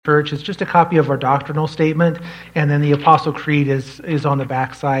Church. It's just a copy of our doctrinal statement, and then the Apostle Creed is on the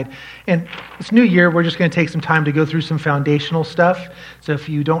back side. And this new year, we're just going to take some time to go through some foundational stuff. So if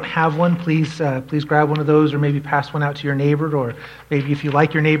you don't have one, please grab one of those, or maybe pass one out to your neighbor, or maybe if you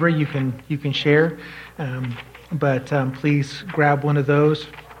like your neighbor, you can share. But please grab one of those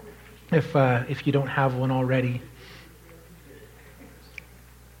if you don't have one already.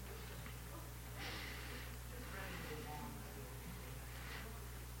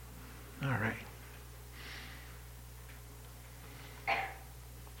 All right.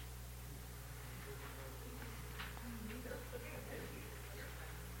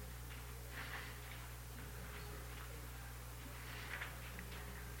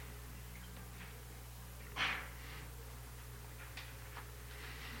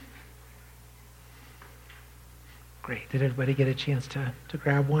 Great. Did everybody get a chance to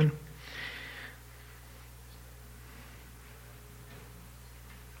grab one?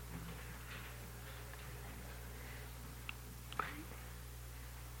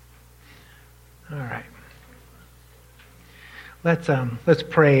 All right. Let's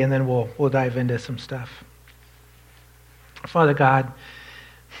pray, and then we'll dive into some stuff. Father God,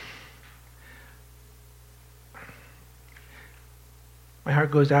 my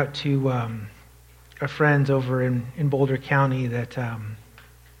heart goes out to our friends over in Boulder County that there's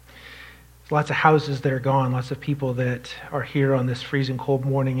lots of houses that are gone, lots of people that are here on this freezing cold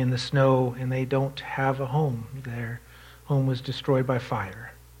morning in the snow, and they don't have a home. Their home was destroyed by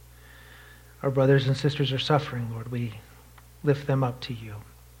fire. Our brothers and sisters are suffering, Lord. We lift them up to you.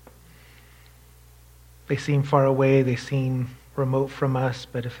 They seem far away. They seem remote from us,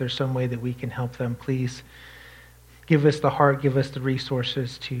 but if there's some way that we can help them, please give us the heart, give us the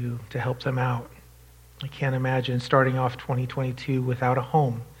resources to help them out. I can't imagine starting off 2022 without a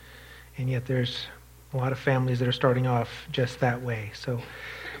home, and yet there's a lot of families that are starting off just that way. So,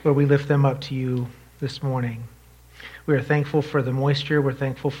 Lord, we lift them up to you this morning. We are thankful for the moisture. We're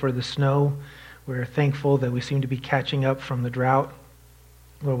thankful for the snow. We're thankful that we seem to be catching up from the drought.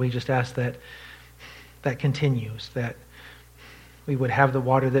 Lord, we just ask that continues, that we would have the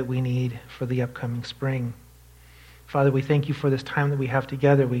water that we need for the upcoming spring. Father, we thank you for this time that we have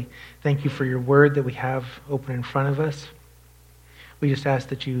together. We thank you for your word that we have open in front of us. We just ask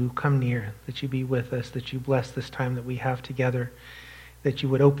that you come near, that you be with us, that you bless this time that we have together, that you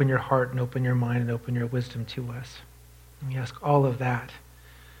would open your heart and open your mind and open your wisdom to us. And we ask all of that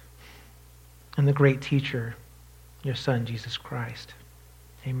in the great teacher, your Son, Jesus Christ.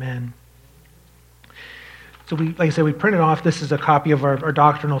 Amen. So like I said, we printed off, this is a copy of our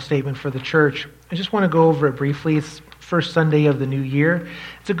doctrinal statement for the church. I just want to go over it briefly. It's first Sunday of the new year.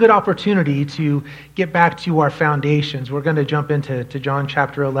 It's a good opportunity to get back to our foundations. We're going to jump into John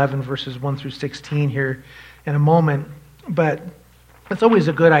chapter 11, verses 1 through 16 here in a moment. But it's always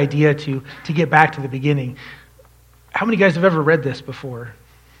a good idea to get back to the beginning. How many guys have ever read this before?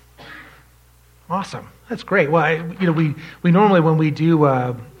 Awesome. That's great. Well, we normally, when we do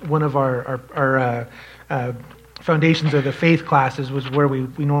one of our Foundations of the Faith classes, was where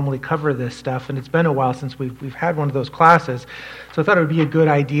we normally cover this stuff, and it's been a while since we've had one of those classes, so I thought it would be a good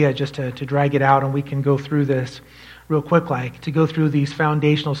idea just to drag it out, and we can go through this real quick, to go through these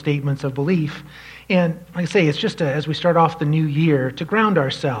foundational statements of belief. And like I say, it's just as we start off the new year, to ground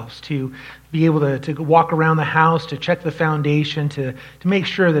ourselves, to be able to walk around the house, to check the foundation, to make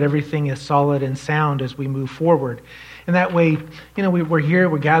sure that everything is solid and sound as we move forward. And that way, we're here,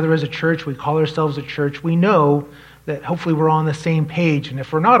 we gather as a church, we call ourselves a church. We know that hopefully we're on the same page. And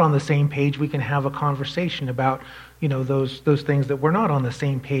if we're not on the same page, we can have a conversation about those things that we're not on the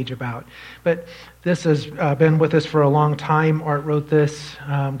same page about. This has been with us for a long time. Art wrote this,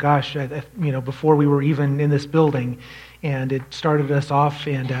 before we were even in this building. And it started us off,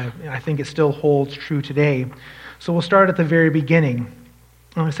 and I think it still holds true today. So we'll start at the very beginning.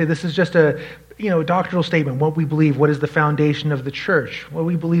 I'm going to say this is just a doctrinal statement, what we believe, what is the foundation of the church, what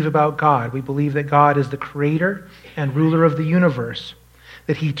we believe about God. We believe that God is the creator and ruler of the universe,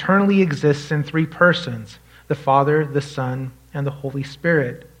 that he eternally exists in three persons, the Father, the Son, and the Holy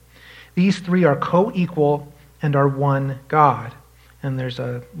Spirit. These three are co-equal and are one God. And there's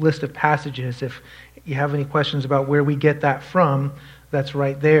a list of passages. If you have any questions about where we get that from, that's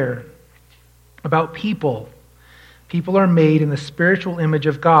right there. About people. People are made in the spiritual image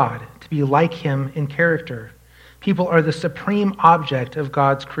of God, to be like him in character. People are the supreme object of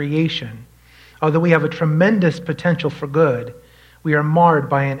God's creation. Although we have a tremendous potential for good, we are marred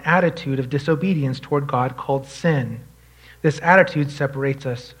by an attitude of disobedience toward God called sin. This attitude separates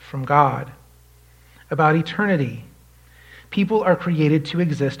us from God. About eternity. People are created to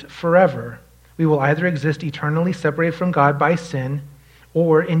exist forever. We will either exist eternally separated from God by sin,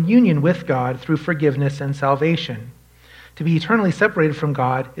 or in union with God through forgiveness and salvation. To be eternally separated from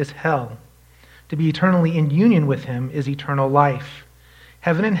God is hell. To be eternally in union with him is eternal life.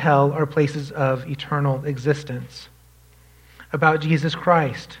 Heaven and hell are places of eternal existence. About Jesus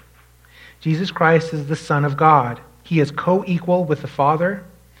Christ. Jesus Christ is the Son of God. He is co-equal with the Father.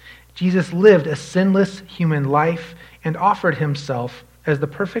 Jesus lived a sinless human life and offered himself as the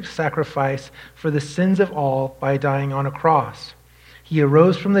perfect sacrifice for the sins of all by dying on a cross. He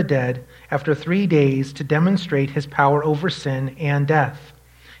arose from the dead after 3 days to demonstrate his power over sin and death.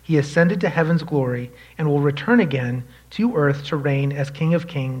 He ascended to heaven's glory and will return again to earth to reign as King of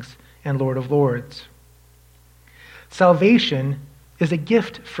Kings and Lord of Lords. Salvation is a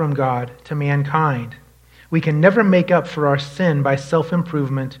gift from God to mankind. We can never make up for our sin by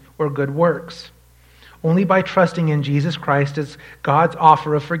self-improvement or good works. Only by trusting in Jesus Christ as God's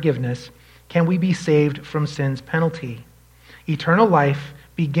offer of forgiveness can we be saved from sin's penalty. Eternal life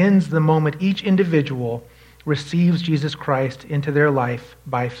begins the moment each individual receives Jesus Christ into their life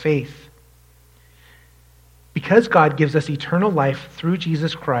by faith. Because God gives us eternal life through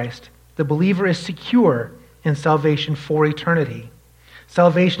Jesus Christ, the believer is secure in salvation for eternity.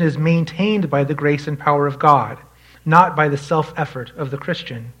 Salvation is maintained by the grace and power of God, not by the self-effort of the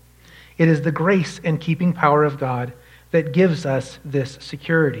Christian. It is the grace and keeping power of God that gives us this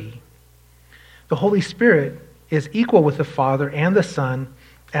security. The Holy Spirit is equal with the Father and the Son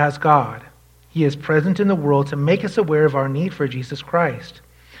as God. He is present in the world to make us aware of our need for Jesus Christ.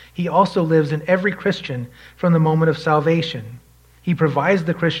 He also lives in every Christian from the moment of salvation. He provides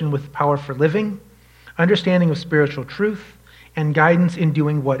the Christian with power for living, understanding of spiritual truth, and guidance in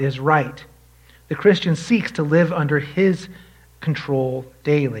doing what is right. The Christian seeks to live under his control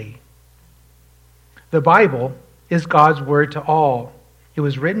daily. The Bible is God's word to all. It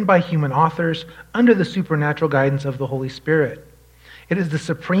was written by human authors under the supernatural guidance of the Holy Spirit. It is the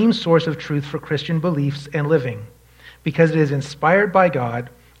supreme source of truth for Christian beliefs and living. Because it is inspired by God,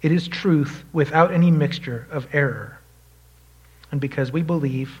 it is truth without any mixture of error. And because we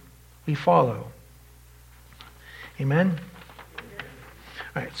believe, we follow. Amen?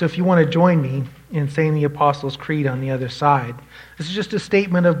 All right, so if you want to join me in saying the Apostles' Creed on the other side, this is just a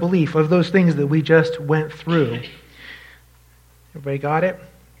statement of belief of those things that we just went through. Everybody got it?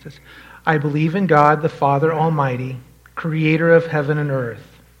 It says, I believe in God, the Father Almighty, creator of heaven and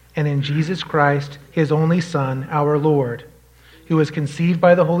earth, and in Jesus Christ, his only Son, our Lord, who was conceived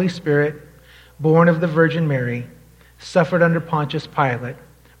by the Holy Spirit, born of the Virgin Mary, suffered under Pontius Pilate,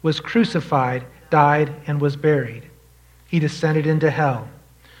 was crucified, died, and was buried. He descended into hell.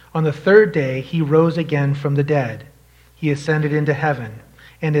 On the third day, he rose again from the dead. He ascended into heaven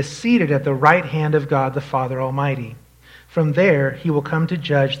and is seated at the right hand of God the Father Almighty. From there, he will come to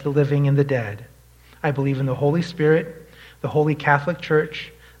judge the living and the dead. I believe in the Holy Spirit, the Holy Catholic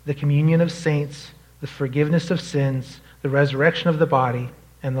Church, the communion of saints, the forgiveness of sins, the resurrection of the body,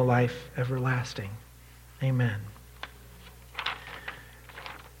 and the life everlasting. Amen.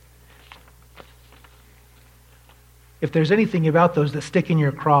 If there's anything about those that stick in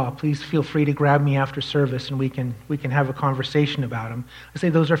your craw, please feel free to grab me after service and we can have a conversation about them. I say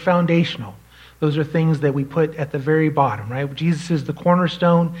those are foundational. Those are things that we put at the very bottom, right? Jesus is the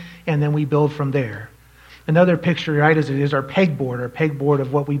cornerstone, and then we build from there. Another picture, right, is our pegboard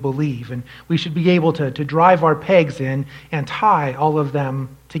of what we believe. And we should be able to drive our pegs in and tie all of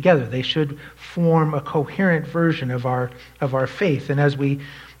them together. They should form a coherent version of our faith. And as we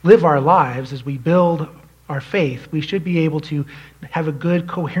live our lives, as we build our faith, we should be able to have a good,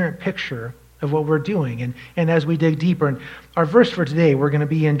 coherent picture of what we're doing. And as we dig deeper, and our verse for today, we're going to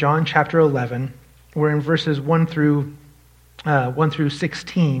be in John chapter 11. We're in verses 1 through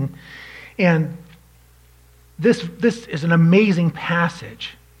 16. And this is an amazing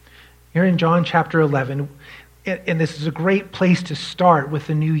passage. Here in John chapter 11, and this is a great place to start with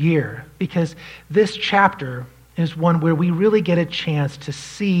the new year, because this chapter is one where we really get a chance to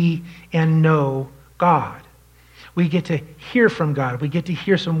see and know God. We get to hear from God. We get to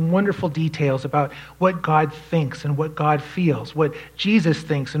hear some wonderful details about what God thinks and what God feels, what Jesus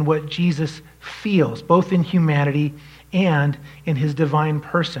thinks and what Jesus feels, both in humanity and in his divine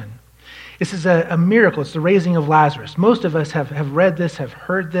person. This is a miracle. It's the raising of Lazarus. Most of us have read this, have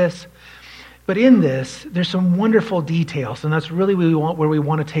heard this. But in this, there's some wonderful details, and that's really where we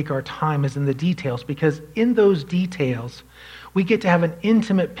want to take our time, is in the details, because in those details, we get to have an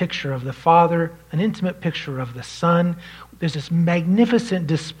intimate picture of the Father, an intimate picture of the Son. There's this magnificent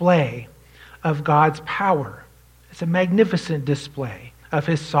display of God's power. It's a magnificent display of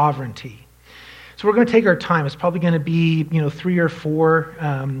his sovereignty. So we're going to take our time. It's probably going to be 3 or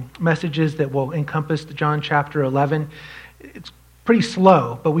 4 messages that will encompass John chapter 11. pretty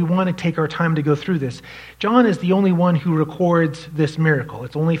slow, but we want to take our time to go through this. John is the only one who records this miracle.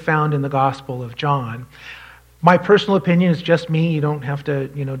 It's only found in the Gospel of John. My personal opinion is just me. You don't have to,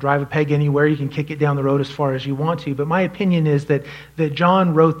 drive a peg anywhere. You can kick it down the road as far as you want to. But my opinion is that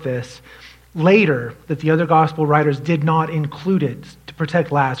John wrote this later, that the other Gospel writers did not include it to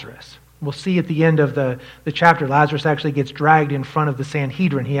protect Lazarus. We'll see at the end of the chapter, Lazarus actually gets dragged in front of the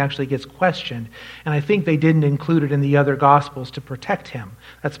Sanhedrin. He actually gets questioned. And I think they didn't include it in the other Gospels to protect him.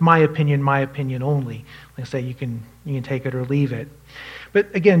 That's my opinion only. Like I say, you can take it or leave it.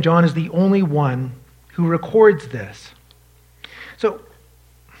 But again, John is the only one who records this. So,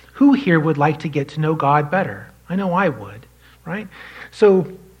 who here would like to get to know God better? I know I would, right?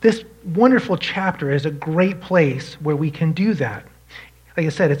 So, this wonderful chapter is a great place where we can do that. Like I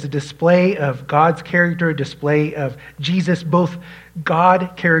said, it's a display of God's character, a display of Jesus, both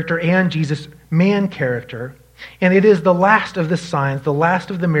God character and Jesus man character. And it is the last of the signs, the last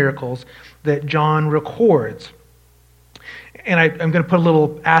of the miracles that John records. And I'm going to put a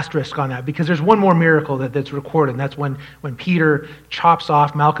little asterisk on that because there's one more miracle that's recorded, and that's when Peter chops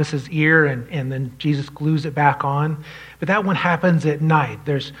off Malchus's ear and then Jesus glues it back on. But that one happens at night.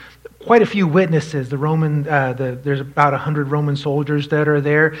 There's quite a few witnesses. There's about 100 Roman soldiers that are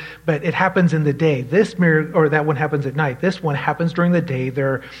there, but it happens in the day. That one happens at night. This one happens during the day.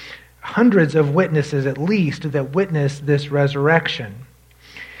 There are hundreds of witnesses at least that witness this resurrection.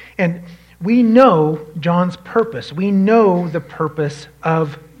 And we know John's purpose. We know the purpose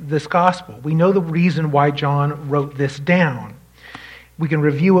of this gospel. We know the reason why John wrote this down. We can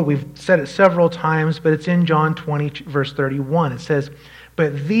review it. We've said it several times, but it's in John 20, verse 31. It says,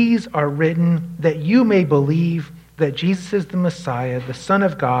 "But these are written that you may believe that Jesus is the Messiah, the Son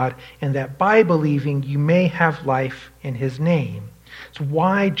of God, and that by believing you may have life in his name." It's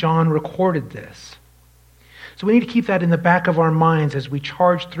why John recorded this. So we need to keep that in the back of our minds as we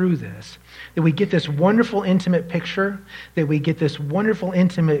charge through this, that we get this wonderful intimate picture, that we get this wonderful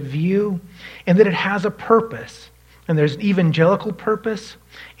intimate view, and that it has a purpose. And there's an evangelical purpose,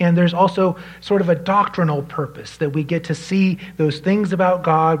 and there's also sort of a doctrinal purpose, that we get to see those things about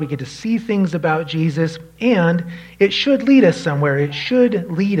God, we get to see things about Jesus, and it should lead us somewhere. It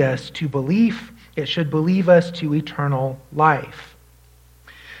should lead us to belief. It should lead us to eternal life.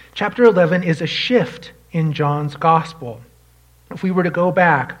 Chapter 11 is a shift in John's gospel. If we were to go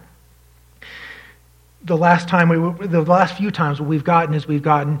back, the last few times what we've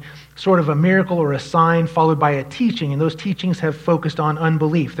gotten sort of a miracle or a sign followed by a teaching, and those teachings have focused on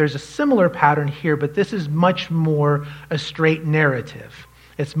unbelief. There's a similar pattern here, but this is much more a straight narrative.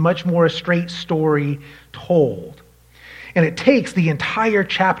 It's much more a straight story told. And it takes the entire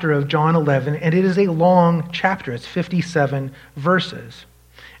chapter of John 11, and it is a long chapter. It's 57 verses.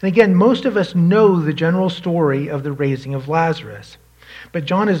 And again, most of us know the general story of the raising of Lazarus. But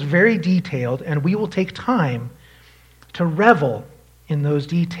John is very detailed, and we will take time to revel in those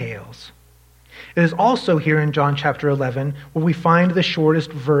details. It is also here in John chapter 11 where we find the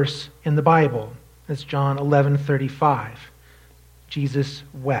shortest verse in the Bible. It's John 11:35. Jesus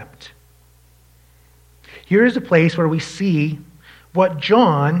wept. Here is a place where we see what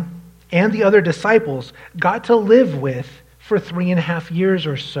John and the other disciples got to live with for 3.5 years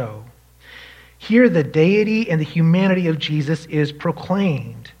or so. Here, the deity and the humanity of Jesus is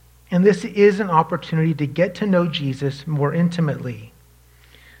proclaimed. And this is an opportunity to get to know Jesus more intimately.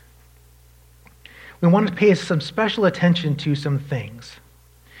 We want to pay some special attention to some things.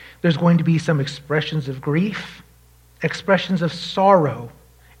 There's going to be some expressions of grief, expressions of sorrow,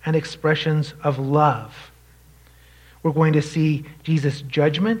 and expressions of love. We're going to see Jesus'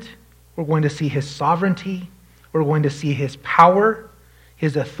 judgment. We're going to see his sovereignty. We're going to see his power,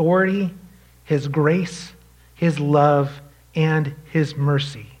 his authority, his grace, his love, and his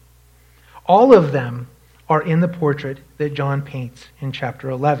mercy. All of them are in the portrait that John paints in chapter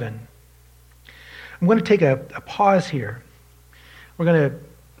 11. I'm going to take a pause here. We're going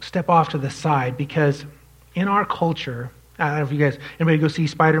to step off to the side because in our culture, I don't know if you guys, anybody go see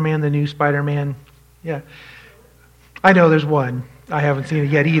Spider-Man, the new Spider-Man? Yeah. I know there's one. I haven't seen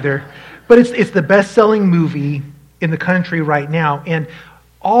it yet either. But it's the best-selling movie in the country right now. And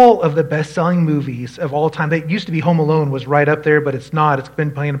all of the best-selling movies of all time, that used to be Home Alone was right up there, but it's not. It's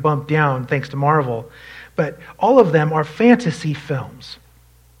been playing a bump down thanks to Marvel. But all of them are fantasy films.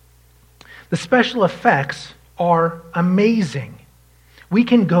 The special effects are amazing. We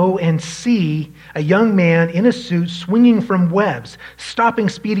can go and see a young man in a suit swinging from webs, stopping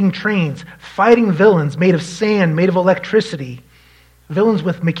speeding trains, fighting villains made of sand, made of electricity, villains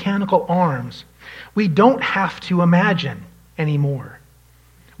with mechanical arms. We don't have to imagine anymore.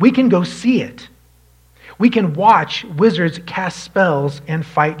 We can go see it. We can watch wizards cast spells and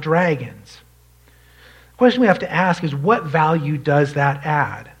fight dragons. The question we have to ask is, what value does that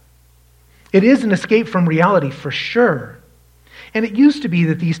add? It is an escape from reality for sure. And it used to be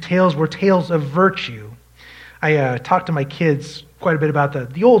that these tales were tales of virtue. I talked to my kids quite a bit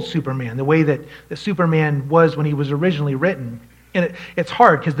about the old Superman, the way that Superman was when he was originally written. And it's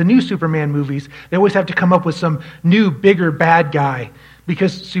hard because the new Superman movies, they always have to come up with some new, bigger bad guy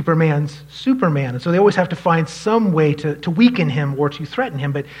because Superman's Superman. And so they always have to find some way to weaken him or to threaten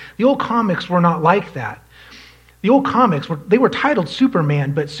him. But the old comics were not like that. The old comics, they were titled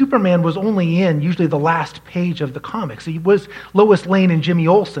Superman, but Superman was only in usually the last page of the comics. It was Lois Lane and Jimmy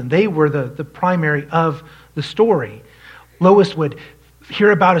Olsen. They were the primary of the story. Lois would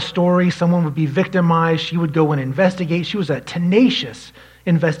hear about a story, someone would be victimized, she would go and investigate. She was a tenacious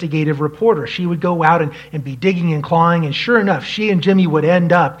investigative reporter. She would go out and be digging and clawing, and sure enough, she and Jimmy would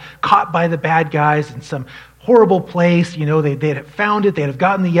end up caught by the bad guys in some horrible place. You know, they'd have found it, they'd have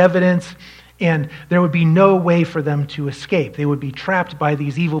gotten the evidence, and there would be no way for them to escape. They would be trapped by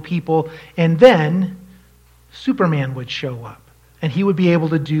these evil people, and then Superman would show up, and he would be able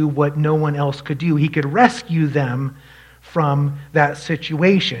to do what no one else could do. He could rescue them from that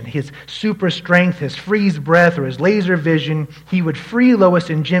situation. His super strength, his freeze breath, or his laser vision, he would free Lois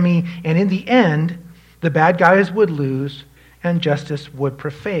and Jimmy, and in the end, the bad guys would lose, and justice would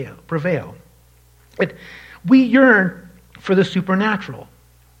prevail. But we yearn for the supernatural.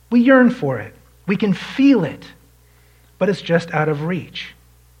 We yearn for it. We can feel it, but it's just out of reach.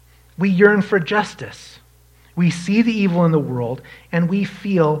 We yearn for justice. We see the evil in the world, and we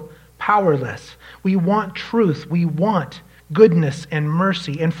feel powerless. We want truth. We want goodness and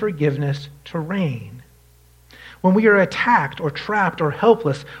mercy and forgiveness to reign. When we are attacked or trapped or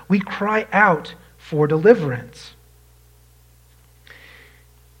helpless, we cry out for deliverance.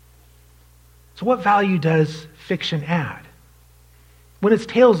 So what value does fiction add? When it's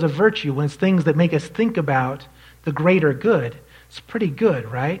tales of virtue, when it's things that make us think about the greater good, it's pretty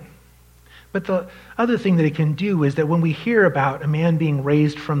good, right? But the other thing that it can do is that when we hear about a man being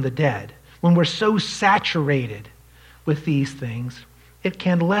raised from the dead, when we're so saturated with these things, it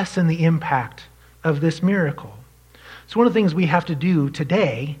can lessen the impact of this miracle. So one of the things we have to do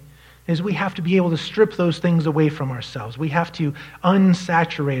today is we have to be able to strip those things away from ourselves. We have to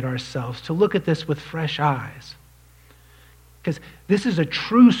unsaturate ourselves, to look at this with fresh eyes. Because this is a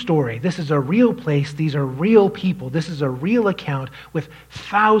true story. This is a real place. These are real people. This is a real account with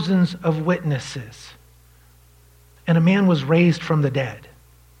thousands of witnesses. And a man was raised from the dead.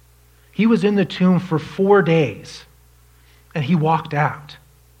 He was in the tomb for 4 days, and he walked out.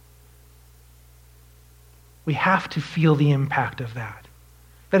 We have to feel the impact of that.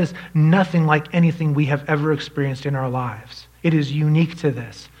 That is nothing like anything we have ever experienced in our lives. It is unique to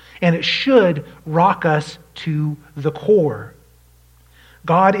this. And it should rock us to the core.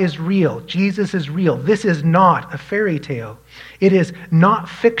 God is real. Jesus is real. This is not a fairy tale. It is not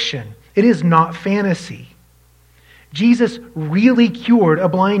fiction. It is not fantasy. Jesus really cured a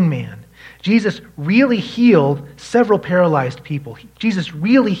blind man. Jesus really healed several paralyzed people. Jesus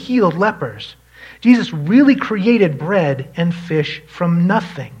really healed lepers. Jesus really created bread and fish from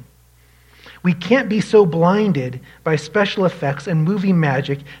nothing. We can't be so blinded by special effects and movie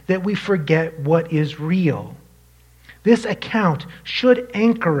magic that we forget what is real. This account should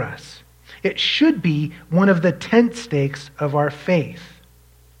anchor us. It should be one of the tent stakes of our faith.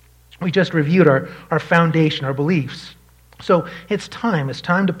 We just reviewed our foundation, our beliefs. So it's time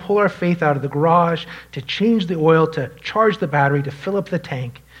to pull our faith out of the garage, to change the oil, to charge the battery, to fill up the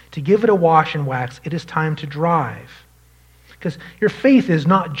tank, to give it a wash and wax. It is time to drive. Because your faith is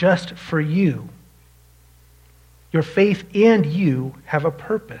not just for you. Your faith and you have a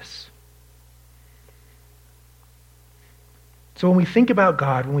purpose. So when we think about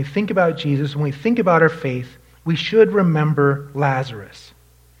God, when we think about Jesus, when we think about our faith, we should remember Lazarus.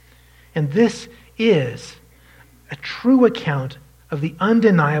 And this is a true account of the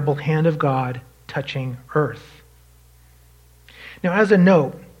undeniable hand of God touching earth. Now, as a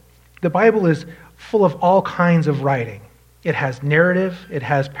note, the Bible is full of all kinds of writing. It has narrative, it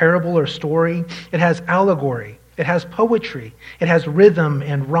has parable or story, it has allegory, it has poetry, it has rhythm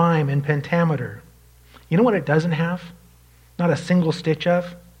and rhyme and pentameter. You know what it doesn't have? Not a single stitch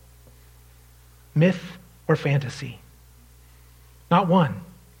of? Myth or fantasy. Not one.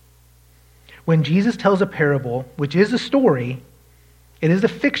 When Jesus tells a parable, which is a story, it is a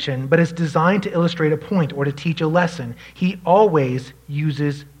fiction, but it's designed to illustrate a point or to teach a lesson. He always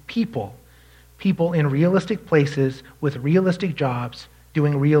uses people. People in realistic places with realistic jobs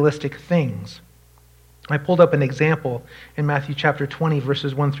doing realistic things. I pulled up an example in Matthew chapter 20,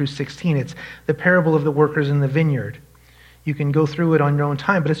 verses 1 through 16. It's the parable of the workers in the vineyard. You can go through it on your own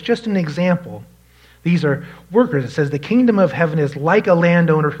time, but it's just an example. These are workers. It says, the kingdom of heaven is like a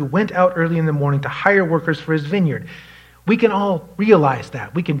landowner who went out early in the morning to hire workers for his vineyard. We can all realize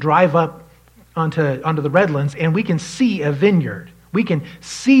that. We can drive up onto the Redlands and we can see a vineyard. We can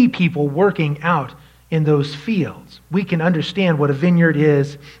see people working out in those fields. We can understand what a vineyard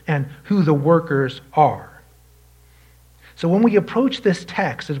is and who the workers are. So when we approach this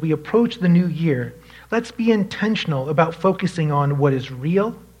text, as we approach the new year, let's be intentional about focusing on what is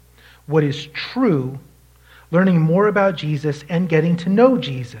real, what is true, learning more about Jesus, and getting to know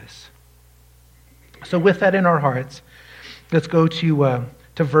Jesus. So with that in our hearts, let's go to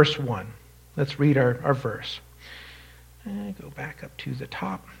verse 1. Let's read our verse. Go back up to the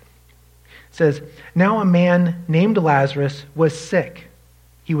top. It says, now a man named Lazarus was sick.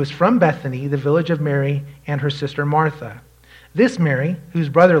 He was from Bethany, the village of Mary and her sister Martha. This Mary, whose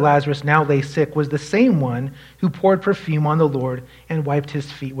brother Lazarus now lay sick, was the same one who poured perfume on the Lord and wiped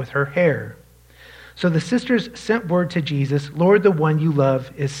his feet with her hair. So the sisters sent word to Jesus, Lord, the one you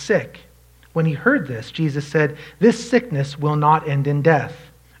love is sick. When he heard this, Jesus said, this sickness will not end in death.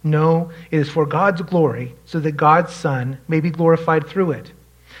 No, it is for God's glory, so that God's Son may be glorified through it.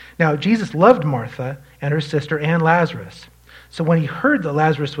 Now, Jesus loved Martha and her sister and Lazarus. So when he heard that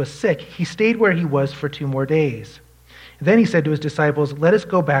Lazarus was sick, he stayed where he was for 2 more days. Then he said to his disciples, let us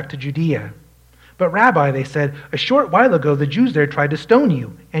go back to Judea. But Rabbi, they said, a short while ago the Jews there tried to stone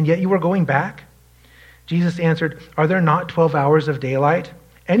you, and yet you are going back? Jesus answered, are there not 12 hours of daylight?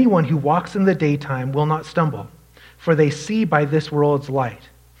 Anyone who walks in the daytime will not stumble, for they see by this world's light.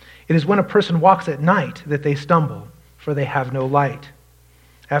 It is when a person walks at night that they stumble, for they have no light.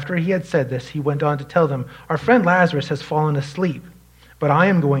 After he had said this, he went on to tell them, our friend Lazarus has fallen asleep, but I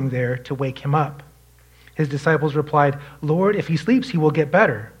am going there to wake him up. His disciples replied, Lord, if he sleeps, he will get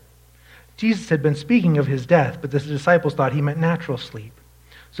better. Jesus had been speaking of his death, but the disciples thought he meant natural sleep.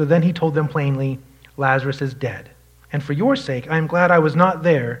 So then he told them plainly, Lazarus is dead. And for your sake, I am glad I was not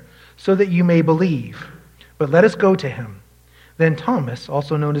there, so that you may believe. But let us go to him. Then Thomas,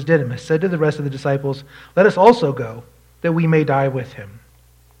 also known as Didymus, said to the rest of the disciples, let us also go, that we may die with him.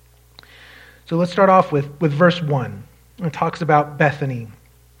 So let's start off with verse 1. It talks about Bethany.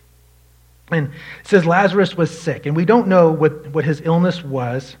 And it says Lazarus was sick, and we don't know what his illness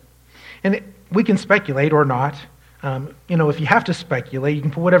was. And we can speculate or not. If you have to speculate, you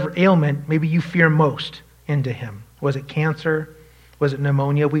can put whatever ailment maybe you fear most into him. Was it cancer? Was it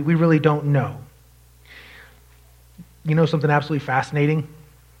pneumonia? We really don't know. You know something absolutely fascinating?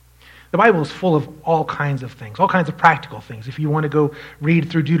 The Bible is full of all kinds of things, all kinds of practical things. If you want to go read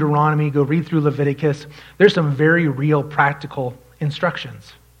through Deuteronomy, go read through Leviticus, there's some very real practical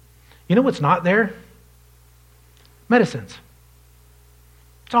instructions. You know what's not there? Medicines.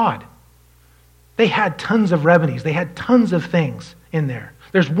 It's odd. They had tons of remedies. They had tons of things in there.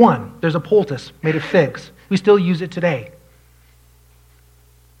 There's a poultice made of figs. We still use it today.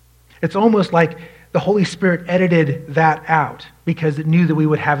 It's almost like the Holy Spirit edited that out because it knew that we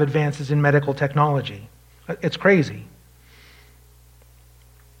would have advances in medical technology. It's crazy.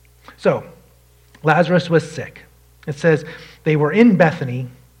 So, Lazarus was sick. It says they were in Bethany.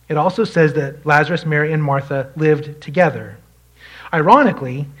 It also says that Lazarus, Mary, and Martha lived together.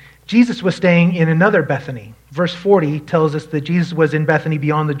 Ironically, Jesus was staying in another Bethany. Verse 40 tells us that Jesus was in Bethany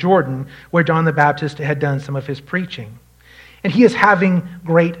beyond the Jordan, where John the Baptist had done some of his preaching. And he is having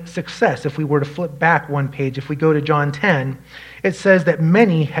great success. If we were to flip back one page, if we go to John 10, it says that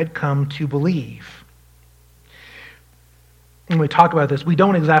many had come to believe. When we talk about this, we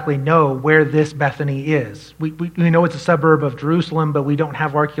don't exactly know where this Bethany is. We know it's a suburb of Jerusalem, but we don't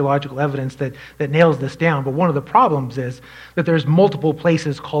have archaeological evidence that nails this down. But one of the problems is that there's multiple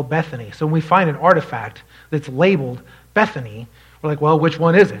places called Bethany. So when we find an artifact that's labeled Bethany, we're like, well, which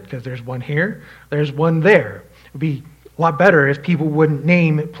one is it? Because there's one here, there's one there. It would be a lot better if people wouldn't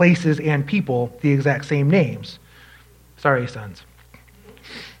name places and people the exact same names. Sorry, sons.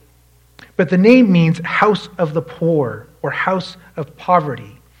 But the name means house of the poor or house of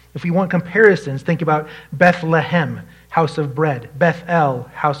poverty. If we want comparisons, think about Bethlehem, house of bread, Bethel,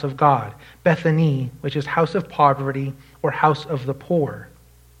 house of God, Bethany, which is house of poverty or house of the poor.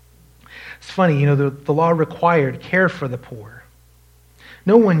 It's funny, the law required care for the poor.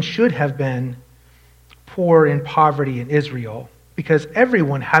 No one should have been poor in poverty in Israel because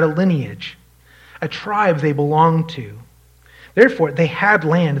everyone had a lineage, a tribe they belonged to. Therefore, they had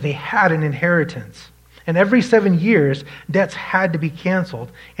land, they had an inheritance. And every 7 years, debts had to be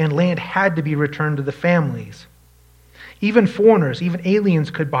canceled and land had to be returned to the families. Even foreigners, even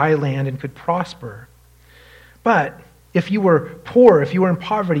aliens could buy land and could prosper. But if you were poor, if you were in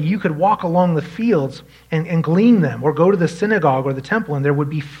poverty, you could walk along the fields and glean them, or go to the synagogue or the temple, and there would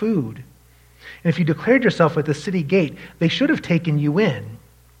be food. And if you declared yourself at the city gate, they should have taken you in.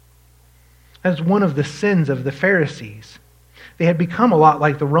 That's one of the sins of the Pharisees. They had become a lot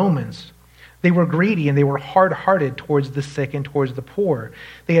like the Romans. They were greedy and they were hard-hearted towards the sick and towards the poor.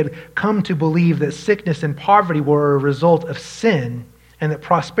 They had come to believe that sickness and poverty were a result of sin, and that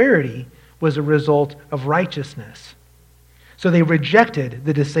prosperity was a result of righteousness. So they rejected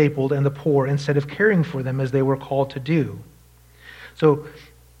the disabled and the poor instead of caring for them as they were called to do. So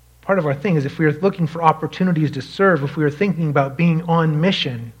part of our thing is, if we are looking for opportunities to serve, if we are thinking about being on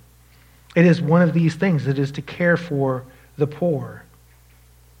mission, it is one of these things. It is to care for the poor.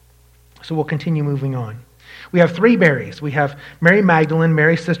 So we'll continue moving on. We have three Marys. We have Mary Magdalene,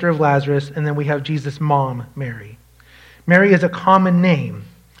 Mary, sister of Lazarus, and then we have Jesus' mom, Mary. Mary is a common name.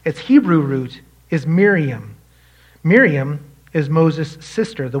 Its Hebrew root is Miriam. Miriam is Moses'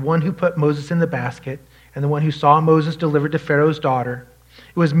 sister, the one who put Moses in the basket and the one who saw Moses delivered to Pharaoh's daughter.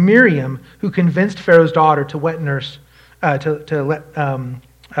 It was Miriam who convinced Pharaoh's daughter to wet nurse, to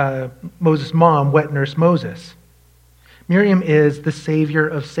let Moses' mom wet nurse Moses. Miriam is the savior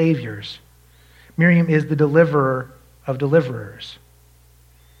of saviors. Miriam is the deliverer of deliverers.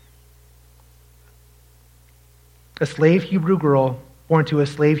 A slave Hebrew girl born to a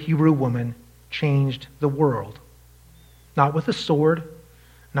slave Hebrew woman changed the world. Not with a sword,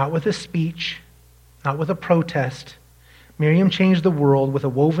 not with a speech, not with a protest. Miriam changed the world with a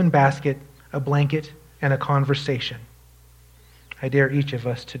woven basket, a blanket, and a conversation. I dare each of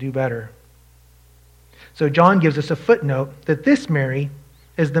us to do better. So John gives us a footnote that this Mary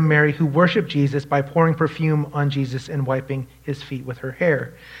is the Mary who worshiped Jesus by pouring perfume on Jesus and wiping his feet with her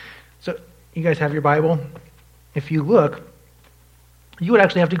hair. So you guys have your Bible? If you look, you would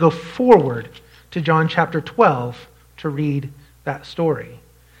actually have to go forward to John chapter 12 to read that story.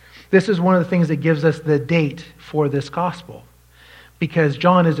 This is one of the things that gives us the date for this gospel, because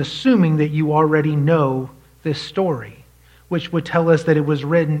John is assuming that you already know this story, which would tell us that it was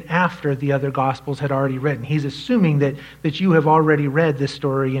written after the other gospels had already written. He's assuming that you have already read this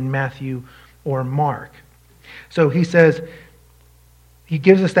story in Matthew or Mark. So he says, he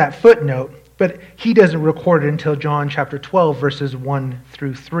gives us that footnote, but he doesn't record it until John chapter 12, verses 1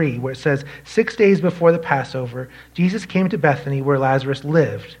 through 3, where it says, 6 days before the Passover, Jesus came to Bethany where Lazarus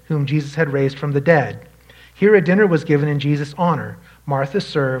lived, whom Jesus had raised from the dead. Here a dinner was given in Jesus' honor. Martha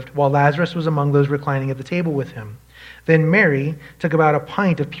served, while Lazarus was among those reclining at the table with him. Then Mary took about a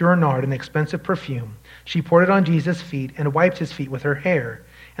pint of pure nard, an expensive perfume. She poured it on Jesus' feet and wiped his feet with her hair,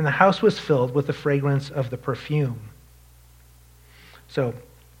 and the house was filled with the fragrance of the perfume. So,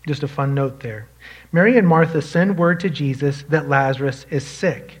 just a fun note there. Mary and Martha send word to Jesus that Lazarus is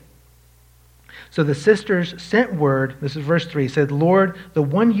sick. So the sisters sent word, this is verse 3, said, Lord, the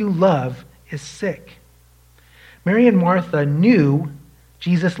one you love is sick. Mary and Martha knew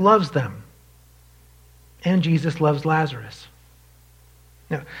Jesus loves them. And Jesus loves Lazarus.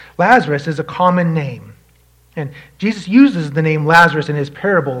 Now, Lazarus is a common name. And Jesus uses the name Lazarus in his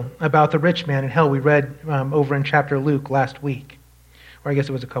parable about the rich man in hell we read over in chapter Luke last week. Or I guess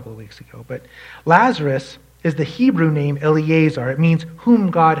it was a couple of weeks ago. But Lazarus is the Hebrew name Eliezer. It means whom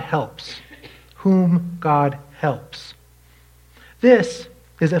God helps. Whom God helps. This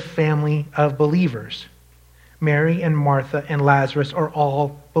is a family of believers. Mary and Martha and Lazarus are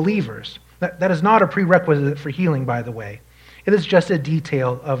all believers. That is not a prerequisite for healing, by the way. It is just a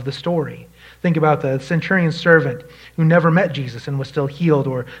detail of the story. Think about the centurion's servant who never met Jesus and was still healed,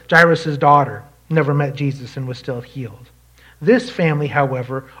 or Jairus' daughter never met Jesus and was still healed. This family,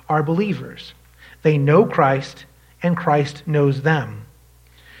 however, are believers. They know Christ, and Christ knows them.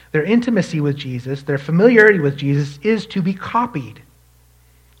 Their intimacy with Jesus, their familiarity with Jesus, is to be copied.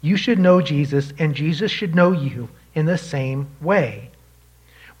 You should know Jesus, and Jesus should know you in the same way.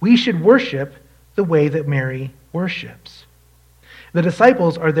 We should worship the way that Mary worships. The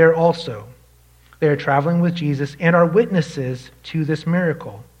disciples are there also. They are traveling with Jesus and are witnesses to this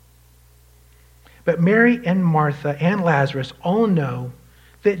miracle. But Mary and Martha and Lazarus all know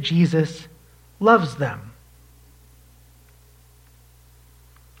that Jesus loves them.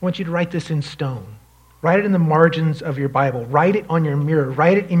 I want you to write this in stone. Write it in the margins of your Bible. Write it on your mirror.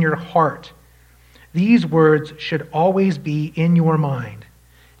 Write it in your heart. These words should always be in your mind.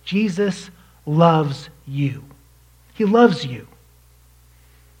 Jesus loves you. He loves you.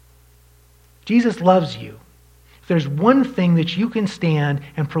 Jesus loves you. If there's one thing that you can stand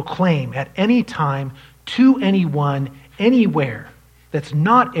and proclaim at any time to anyone, anywhere, that's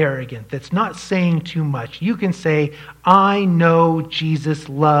not arrogant, that's not saying too much, you can say, I know Jesus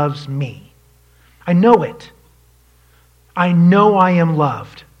loves me. I know it. I know I am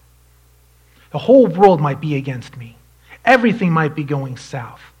loved. The whole world might be against me. Everything might be going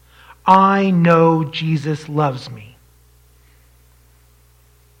south. I know Jesus loves me.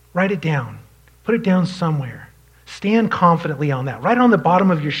 Write it down. Put it down somewhere. Stand confidently on that. Write it on the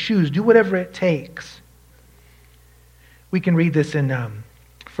bottom of your shoes. Do whatever it takes. We can read this in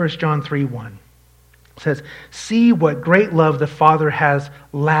 1 John 3:1. It says, "See what great love the Father has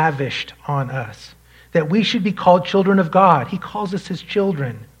lavished on us, that we should be called children of God." He calls us his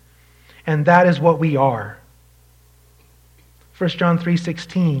children. And that is what we are. 1 John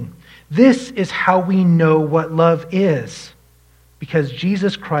 3:16. "This is how we know what love is, because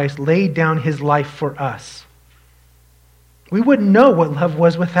Jesus Christ laid down his life for us." We wouldn't know what love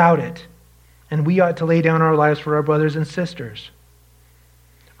was without it, and we ought to lay down our lives for our brothers and sisters.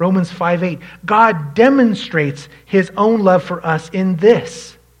 Romans 5:8. God demonstrates his own love for us in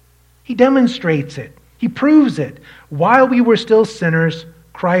this. He demonstrates it. He proves it. While we were still sinners,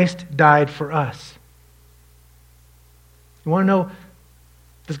 Christ died for us. You want to know,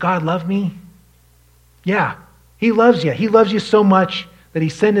 does God love me? Yeah, he loves you. He loves you so much that he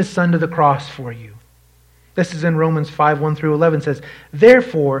sent his son to the cross for you. This is in Romans 5:1-11. It says,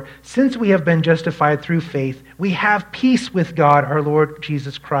 "Therefore, since we have been justified through faith, we have peace with God, our Lord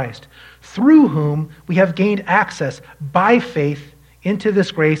Jesus Christ, through whom we have gained access by faith into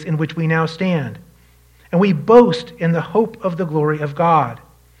this grace in which we now stand. And we boast in the hope of the glory of God.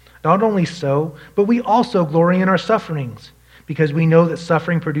 Not only so, but we also glory in our sufferings, because we know that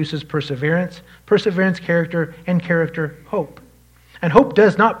suffering produces perseverance, perseverance character, and character hope. And hope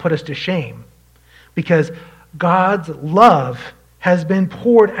does not put us to shame, because God's love has been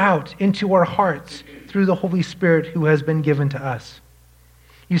poured out into our hearts through the Holy Spirit who has been given to us."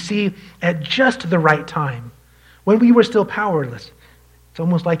 You see, at just the right time, when we were still powerless, it's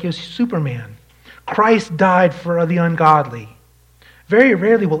almost like he was Superman, Christ died for the ungodly. Very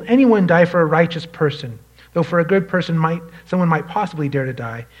rarely will anyone die for a righteous person, though for a good person someone might possibly dare to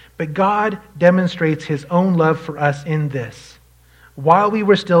die. But God demonstrates his own love for us in this: while we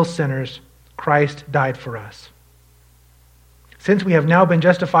were still sinners, Christ died for us. Since we have now been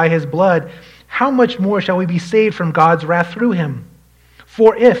justified by his blood, how much more shall we be saved from God's wrath through him?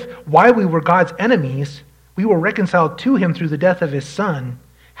 For if, while we were God's enemies, we were reconciled to him through the death of his Son,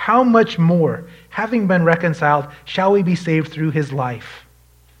 how much more, having been reconciled, shall we be saved through his life?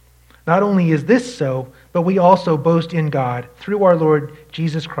 Not only is this so, but we also boast in God through our Lord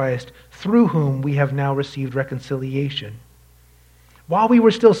Jesus Christ, through whom we have now received reconciliation. While we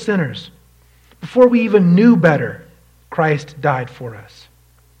were still sinners, before we even knew better, Christ died for us.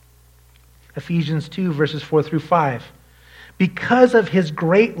 Ephesians 2:4-5. "Because of his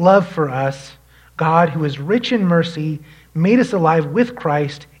great love for us, God, who is rich in mercy, made us alive with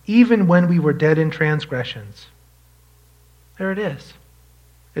Christ even when we were dead in transgressions." There it is.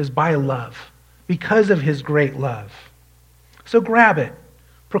 It is by love, because of his great love. So grab it,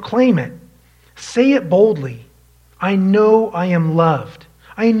 proclaim it, say it boldly. I know I am loved.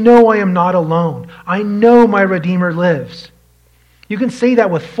 I know I am not alone. I know my Redeemer lives. You can say that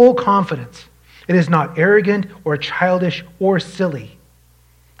with full confidence. It is not arrogant or childish or silly.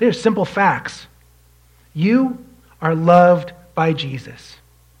 They are simple facts. You are loved by Jesus.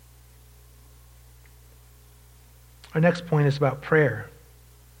 Our next point is about prayer.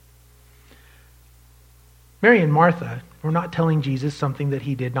 Mary and Martha were not telling Jesus something that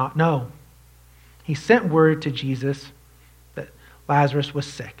he did not know. He sent word to Jesus that Lazarus was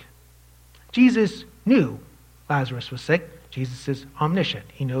sick. Jesus knew Lazarus was sick. Jesus is omniscient.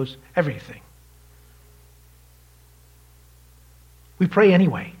 He knows everything. We pray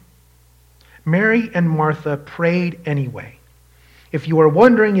anyway. Mary and Martha prayed anyway. If you are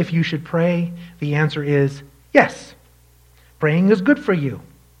wondering if you should pray, the answer is yes. Praying is good for you.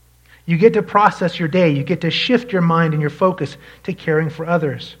 You get to process your day. You get to shift your mind and your focus to caring for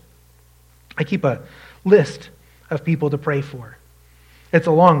others. I keep a list of people to pray for. It's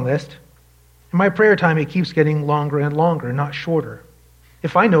a long list. In my prayer time, it keeps getting longer and longer, not shorter.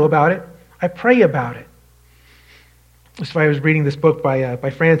 If I know about it, I pray about it. So I was reading this book by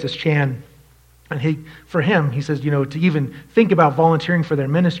Francis Chan, and for him, he says, to even think about volunteering for their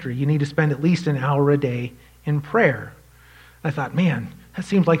ministry, you need to spend at least an hour a day in prayer. And I thought, man, that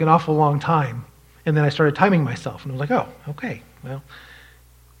seems like an awful long time. And then I started timing myself, and I was like, oh, okay, well.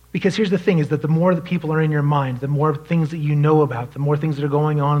 Because here's the thing, is that the more the people are in your mind, the more things that you know about, the more things that are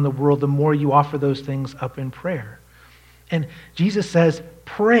going on in the world, the more you offer those things up in prayer. And Jesus says,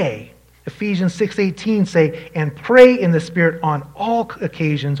 pray. Ephesians 6:18 say, and pray in the Spirit on all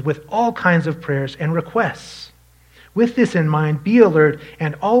occasions with all kinds of prayers and requests. With this in mind, be alert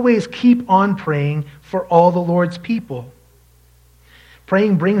and always keep on praying for all the Lord's people.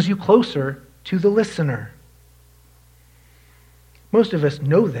 Praying brings you closer to the listener. Most of us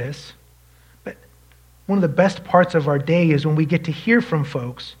know this, but one of the best parts of our day is when we get to hear from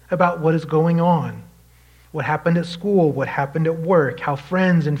folks about what is going on. What happened at school, what happened at work, how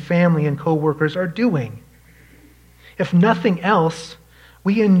friends and family and coworkers are doing. If nothing else,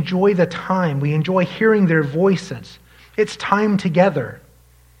 we enjoy the time. We enjoy hearing their voices. It's time together.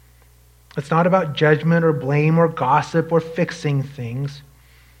 It's not about judgment or blame or gossip or fixing things.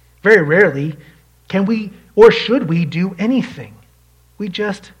 Very rarely can we or should we do anything. We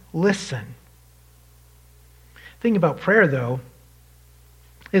just listen. The thing about prayer, though,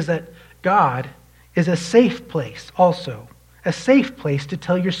 is that God is a safe place also. A safe place to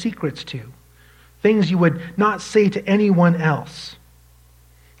tell your secrets to. Things you would not say to anyone else.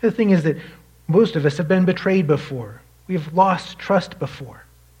 The thing is that most of us have been betrayed before. We've lost trust before.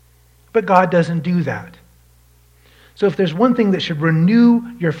 But God doesn't do that. So if there's one thing that should renew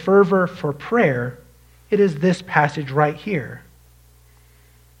your fervor for prayer, it is this passage right here.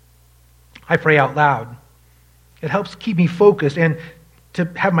 I pray out loud. It helps keep me focused and to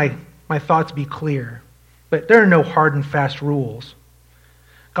have my thoughts be clear. But there are no hard and fast rules.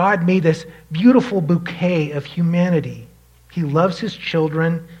 God made this beautiful bouquet of humanity. He loves his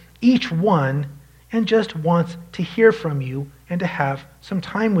children, each one, and just wants to hear from you and to have some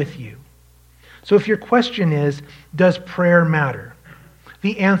time with you. So if your question is, does prayer matter?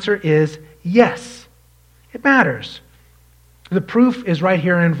 The answer is yes, it matters. The proof is right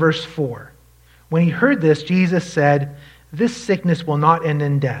here in verse 4. When he heard this, Jesus said, "This sickness will not end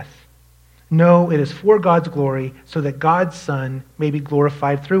in death. No, it is for God's glory, so that God's Son may be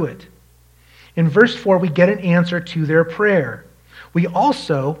glorified through it." In verse 4, we get an answer to their prayer. We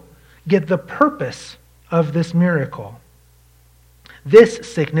also get the purpose of this miracle. This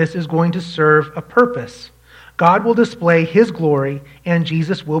sickness is going to serve a purpose. God will display his glory, and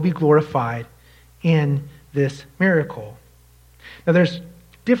Jesus will be glorified in this miracle. Now, there's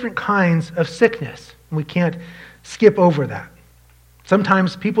different kinds of sickness, and we can't skip over that.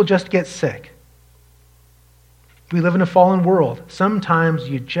 Sometimes people just get sick. We live in a fallen world. Sometimes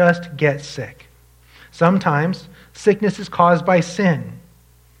you just get sick. Sometimes sickness is caused by sin.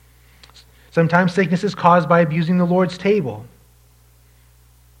 Sometimes sickness is caused by abusing the Lord's table.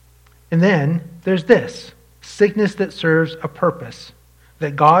 And then there's this, sickness that serves a purpose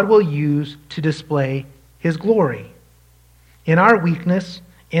that God will use to display his glory. In our weakness,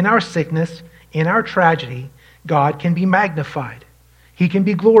 in our sickness, in our tragedy, God can be magnified. He can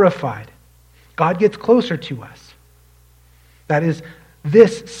be glorified. God gets closer to us. That is,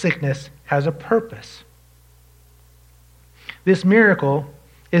 this sickness has a purpose. This miracle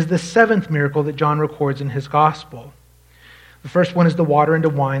is the seventh miracle that John records in his gospel. The first one is the water into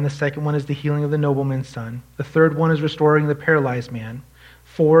wine. The second one is the healing of the nobleman's son. The third one is restoring the paralyzed man.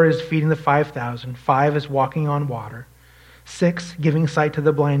 4 is feeding the 5,000. 5 is walking on water. 6, giving sight to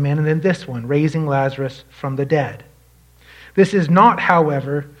the blind man. And then this one, raising Lazarus from the dead. This is not,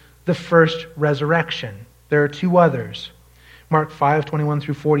 however, the first resurrection. There are 2 others. Mark 5:21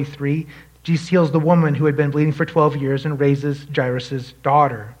 through 43, Jesus heals the woman who had been bleeding for 12 years and raises Jairus'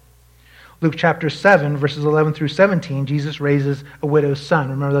 daughter. Luke chapter 7, verses 11 through 17, Jesus raises a widow's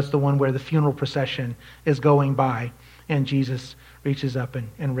son. Remember, that's the one where the funeral procession is going by, and Jesus reaches up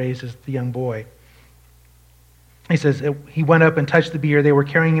and raises the young boy. He says, he went up and touched the bier. They were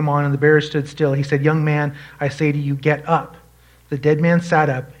carrying him on, and the bearer stood still. He said, "Young man, I say to you, get up." The dead man sat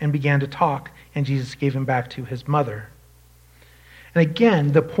up and began to talk, and Jesus gave him back to his mother. And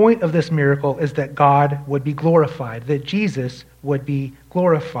again, the point of this miracle is that God would be glorified, that Jesus would be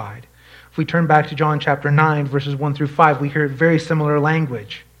glorified. If we turn back to John chapter 9, verses 1 through 5, we hear very similar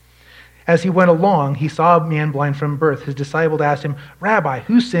language. As he went along, he saw a man blind from birth. His disciples asked him, "Rabbi,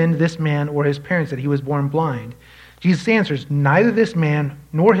 who sinned, this man or his parents, that he was born blind?" Jesus answers, "Neither this man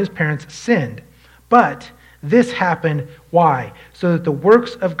nor his parents sinned, but this happened, why? So that the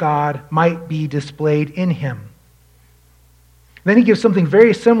works of God might be displayed in him." Then he gives something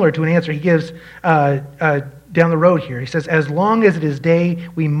very similar to an answer he gives down the road here. He says, "As long as it is day,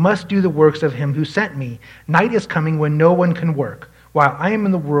 we must do the works of him who sent me. Night is coming when no one can work. While I am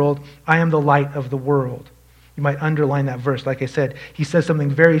in the world, I am the light of the world." You might underline that verse. Like I said, he says something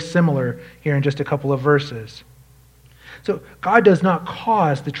very similar here in just a couple of verses. So God does not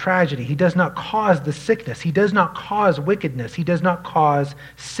cause the tragedy. He does not cause the sickness. He does not cause wickedness. He does not cause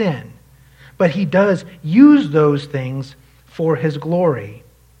sin. But he does use those things for his glory.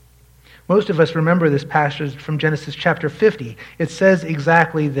 Most of us remember this passage from Genesis chapter 50. It says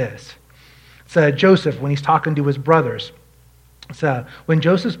exactly this. It's Joseph when he's talking to his brothers. So when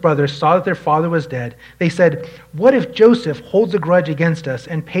Joseph's brothers saw that their father was dead, they said, "What if Joseph holds a grudge against us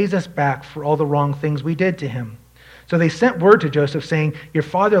and pays us back for all the wrong things we did to him?" So they sent word to Joseph saying, "Your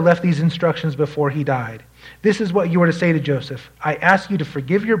father left these instructions before he died. This is what you are to say to Joseph. I ask you to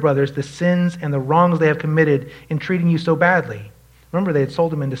forgive your brothers the sins and the wrongs they have committed in treating you so badly." Remember, they had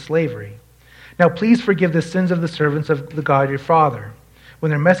sold him into slavery. "Now please forgive the sins of the servants of the God your father." When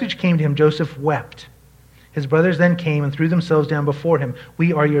their message came to him, Joseph wept. His brothers then came and threw themselves down before him.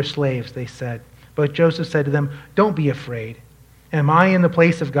 "We are your slaves," they said. But Joseph said to them, "Don't be afraid. Am I in the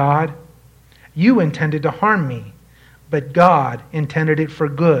place of God? You intended to harm me, but God intended it for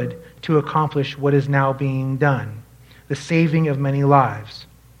good to accomplish what is now being done, the saving of many lives.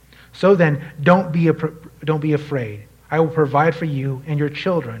 So then, don't be afraid. I will provide for you and your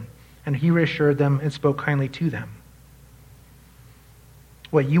children." And he reassured them and spoke kindly to them.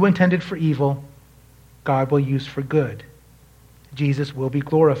 What you intended for evil, God will use for good. Jesus will be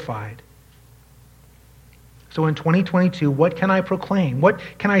glorified. So in 2022, what can I proclaim? What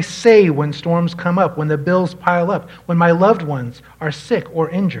can I say when storms come up, when the bills pile up, when my loved ones are sick or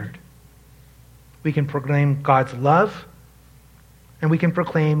injured? We can proclaim God's love, and we can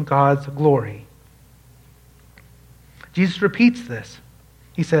proclaim God's glory. Jesus repeats this.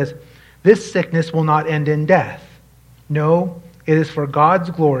 He says, "This sickness will not end in death. No, it is for God's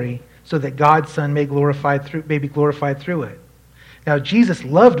glory, so that God's Son may be glorified through it." Now, Jesus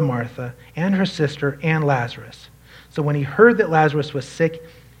loved Martha and her sister and Lazarus. So when he heard that Lazarus was sick,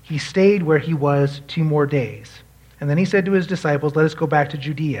 he stayed where he was 2 more days. And then he said to his disciples, "Let us go back to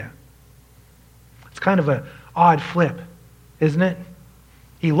Judea." It's kind of an odd flip, isn't it?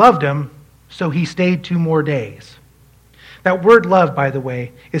 He loved him, so he stayed 2 more days. That word love, by the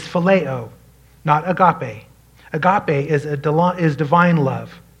way, is phileo, not agape. Agape is divine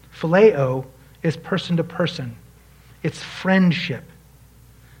love. Phileo is person to person. It's friendship.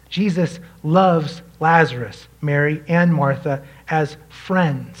 Jesus loves Lazarus, Mary, and Martha as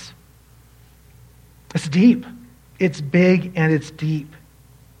friends. It's deep. It's big and it's deep.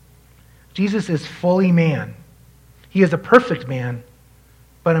 Jesus is fully man. He is a perfect man,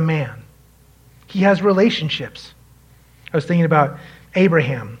 but a man. He has relationships. I was thinking about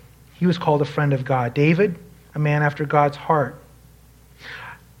Abraham. He was called a friend of God. David, a man after God's heart.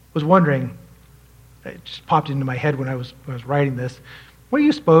 I was wondering, it just popped into my head when I was writing this, what do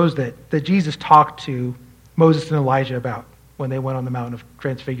you suppose that Jesus talked to Moses and Elijah about when they went on the Mountain of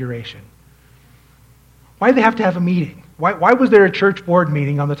Transfiguration? Why did they have to have a meeting? Why was there a church board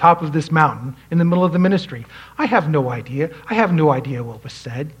meeting on the top of this mountain in the middle of the ministry? I have no idea. I have no idea what was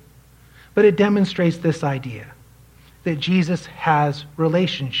said. But it demonstrates this idea that Jesus has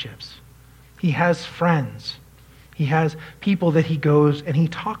relationships. He has friends. He has people that he goes and he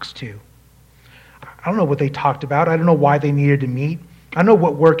talks to. I don't know what they talked about. I don't know why they needed to meet. I don't know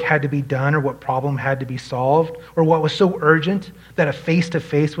what work had to be done or what problem had to be solved or what was so urgent that a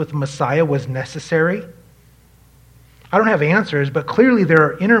face-to-face with the Messiah was necessary. I don't have answers, but clearly there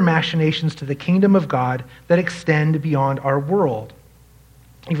are inner machinations to the kingdom of God that extend beyond our world.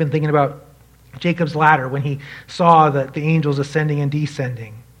 Even thinking about Jacob's ladder when he saw the angels ascending and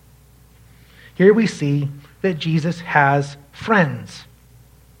descending. Here we see that Jesus has friends.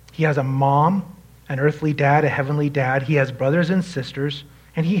 He has a mom, an earthly dad, a heavenly dad. He has brothers and sisters,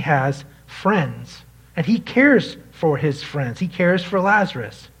 and he has friends. And he cares for his friends. He cares for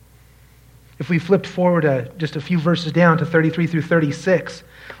Lazarus. If we flipped forward just a few verses down to 33 through 36,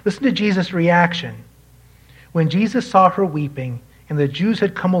 listen to Jesus' reaction. When Jesus saw her weeping, and the Jews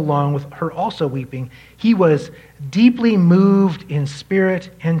had come along with her also weeping, he was deeply moved in spirit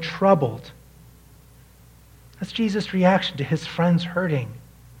and troubled. That's Jesus' reaction to his friends hurting.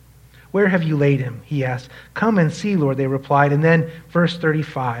 "Where have you laid him?" he asked. "Come and see, Lord," they replied. And then verse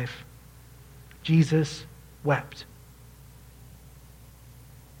 35, Jesus wept.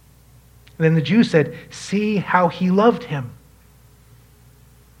 And then the Jews said, "See how he loved him."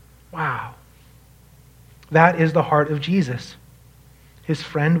 Wow. That is the heart of Jesus. His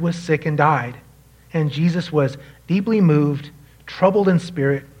friend was sick and died, and Jesus was deeply moved, troubled in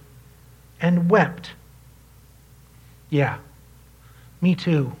spirit, and wept. Yeah, me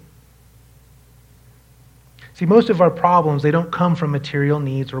too. See, most of our problems, they don't come from material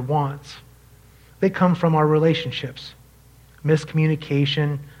needs or wants. They come from our relationships.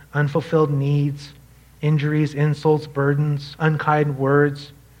 Miscommunication, unfulfilled needs, injuries, insults, burdens, unkind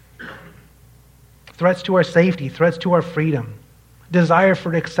words, threats to our safety, threats to our freedom, desire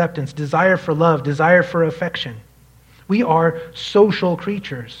for acceptance, desire for love, desire for affection. We are social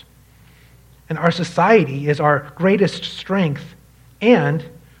creatures. And our society is our greatest strength and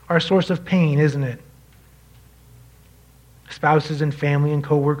our source of pain, isn't it? spouses and family and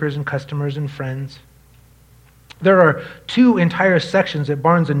co-workers and customers and friends. There are 2 entire sections at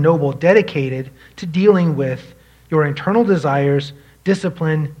Barnes & Noble dedicated to dealing with your internal desires,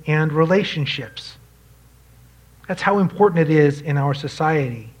 discipline, and relationships. That's how important it is in our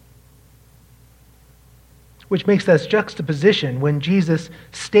society. Which makes this juxtaposition when Jesus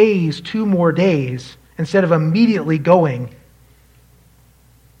stays 2 more days instead of immediately going.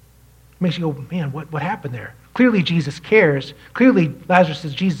 Makes you go, man, what happened there? Clearly Jesus cares. Clearly Lazarus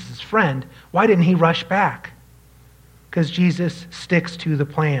is Jesus' friend. Why didn't he rush back? Because Jesus sticks to the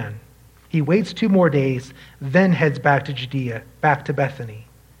plan. He waits 2 more days, then heads back to Judea, back to Bethany.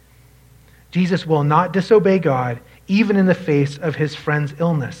 Jesus will not disobey God, even in the face of his friend's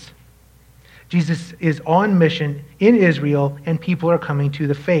illness. Jesus is on mission in Israel, and people are coming to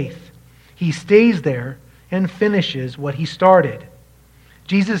the faith. He stays there and finishes what he started.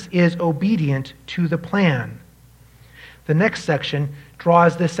 Jesus is obedient to the plan. The next section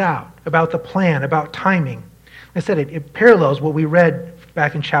draws this out, about the plan, about timing. I said it parallels what we read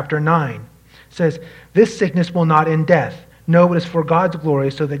back in chapter 9. It says, this sickness will not end death. No, it is for God's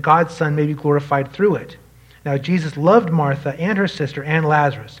glory, so that God's Son may be glorified through it. Now, Jesus loved Martha and her sister and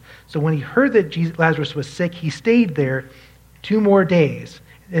Lazarus. So when he heard that Lazarus was sick, he stayed there 2 more days.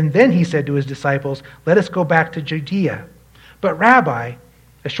 And then he said to his disciples, let us go back to Judea. But Rabbi,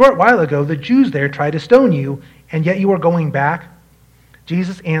 a short while ago, the Jews there tried to stone you, and yet you are going back?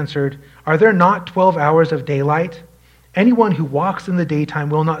 Jesus answered, are there not 12 hours of daylight? Anyone who walks in the daytime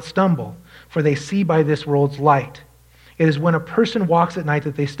will not stumble, for they see by this world's light. It is when a person walks at night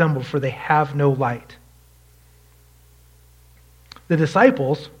that they stumble, for they have no light. The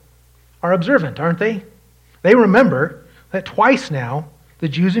disciples are observant, aren't they? They remember that twice now the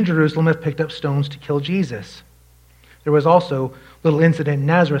Jews in Jerusalem have picked up stones to kill Jesus. There was also a little incident in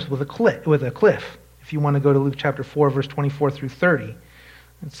Nazareth with a cliff. If you want to go to Luke chapter 4, verse 24 through 30.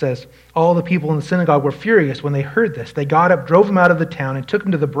 It says, all the people in the synagogue were furious when they heard this. They got up, drove him out of the town, and took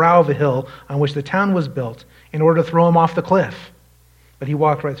him to the brow of a hill on which the town was built in order to throw him off the cliff. But he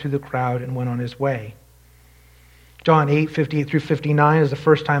walked right through the crowd and went on his way. John 8, 58 through 59 is the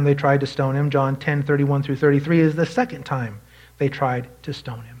first time they tried to stone him. John 10, 31 through 33 is the second time they tried to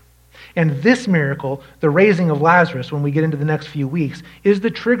stone him. And this miracle, the raising of Lazarus, when we get into the next few weeks, is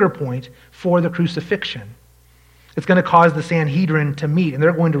the trigger point for the crucifixion. It's going to cause the Sanhedrin to meet, and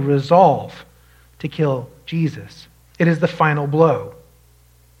they're going to resolve to kill Jesus. It is the final blow.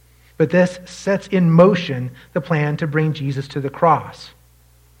 But this sets in motion the plan to bring Jesus to the cross.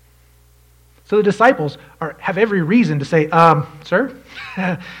 So the disciples have every reason to say, sir,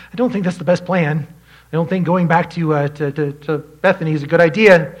 I don't think that's the best plan. I don't think going back to Bethany is a good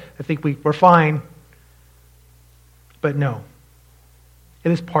idea. I think we're fine. But no.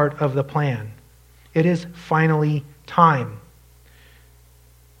 It is part of the plan. It is finally time.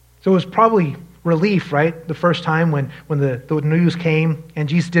 So it was probably relief, right? The first time when the news came and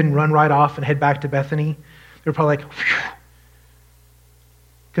Jesus didn't run right off and head back to Bethany. They were probably like, phew.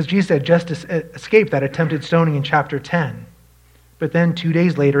 Because Jesus had just escaped that attempted stoning in chapter 10. But then 2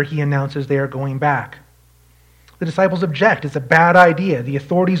 days later, he announces they are going back. The disciples object. It's a bad idea. The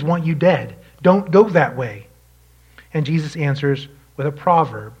authorities want you dead. Don't go that way. And Jesus answers with a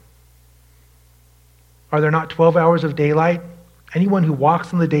proverb. Are there not 12 hours of daylight? Anyone who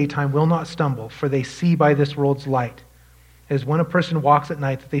walks in the daytime will not stumble, for they see by this world's light. It is when a person walks at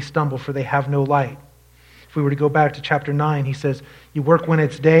night that they stumble, for they have no light. If we were to go back to chapter 9, he says, you work when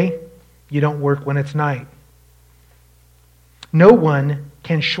it's day, you don't work when it's night. No one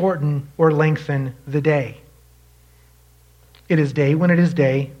can shorten or lengthen the day. It is day when it is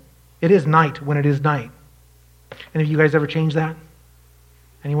day. It is night when it is night. Any of you guys ever changed that?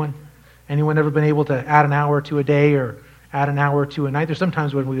 Anyone? Anyone ever been able to add an hour to a day or add an hour to a night? There's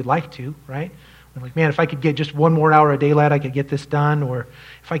sometimes when we would like to, right? We're like, man, if I could get just one more hour of daylight, I could get this done. Or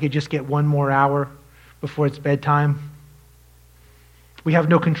if I could just get one more hour before it's bedtime. We have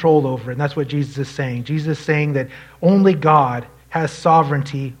no control over it, and that's what Jesus is saying. Jesus is saying that only God has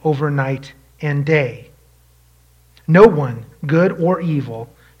sovereignty over night and day. No one, good or evil,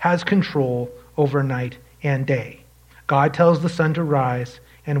 has control over night and day. God tells the sun to rise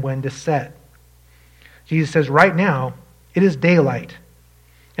and when to set. Jesus says right now, it is daylight,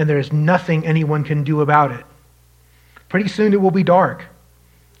 and there is nothing anyone can do about it. Pretty soon it will be dark,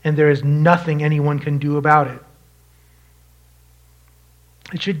 and there is nothing anyone can do about it.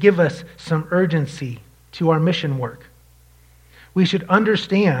 It should give us some urgency to our mission work. We should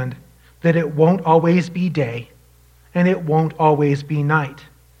understand that it won't always be day, and it won't always be night,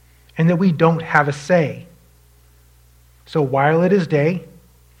 and that we don't have a say. So while it is day,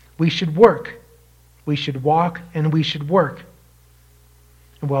 we should work. We should walk and we should work.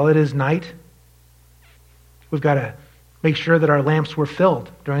 And while it is night, we've got to make sure that our lamps were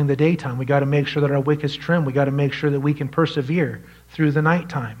filled during the daytime. We've got to make sure that our wick is trimmed. We've got to make sure that we can persevere through the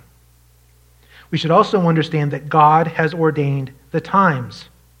nighttime. We should also understand that God has ordained the times.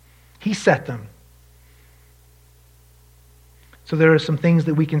 He set them. So there are some things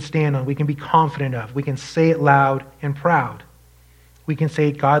that we can stand on, we can be confident of. We can say it loud and proud. We can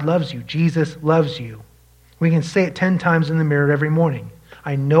say, God loves you. Jesus loves you. We can say it 10 times in the mirror every morning.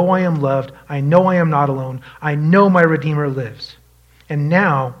 I know I am loved. I know I am not alone. I know my Redeemer lives. And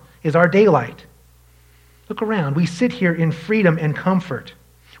now is our daylight. Look around. We sit here in freedom and comfort.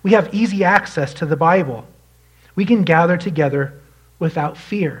 We have easy access to the Bible. We can gather together without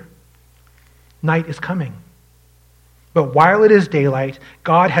fear. Night is coming. But while it is daylight,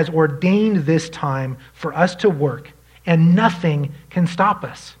 God has ordained this time for us to work, and nothing can stop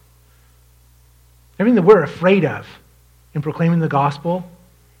us. Everything that we're afraid of in proclaiming the gospel,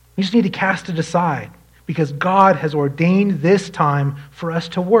 we just need to cast it aside, because God has ordained this time for us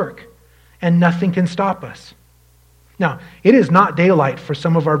to work, and nothing can stop us. Now, it is not daylight for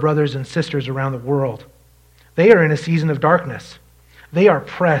some of our brothers and sisters around the world. They are in a season of darkness. They are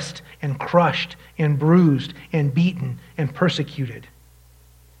pressed and crushed and bruised and beaten and persecuted.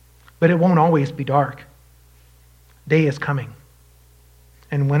 But it won't always be dark. Day is coming.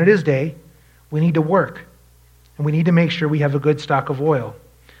 And when it is day, we need to work. And we need to make sure we have a good stock of oil.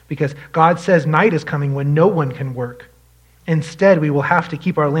 Because God says night is coming when no one can work. Instead, we will have to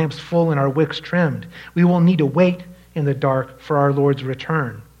keep our lamps full and our wicks trimmed. We will need to wait in the dark for our Lord's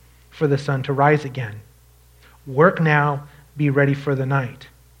return, for the sun to rise again. Work now, be ready for the night.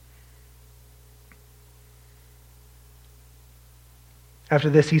 After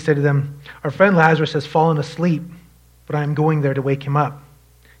this, he said to them, our friend Lazarus has fallen asleep, but I am going there to wake him up.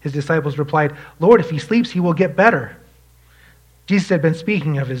 His disciples replied, Lord, if he sleeps, he will get better. Jesus had been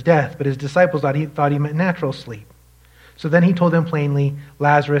speaking of his death, but his disciples thought he meant natural sleep. So then he told them plainly,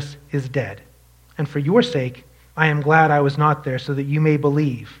 Lazarus is dead. And for your sake, I am glad I was not there so that you may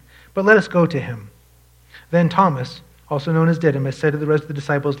believe. But let us go to him. Then Thomas, also known as Didymus, said to the rest of the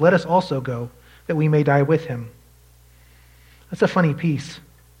disciples, let us also go, that we may die with him. That's a funny piece.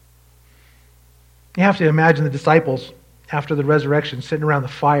 You have to imagine the disciples after the resurrection sitting around the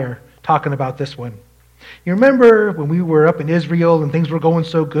fire talking about this one. You remember when we were up in Israel and things were going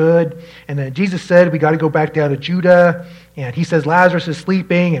so good, and then Jesus said we got to go back down to Judah, and he says Lazarus is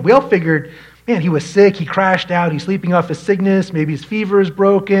sleeping, and we all figured, man, he was sick, he crashed out, he's sleeping off his sickness, maybe his fever is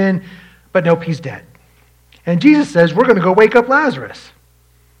broken, but nope, he's dead. And Jesus says, we're going to go wake up Lazarus.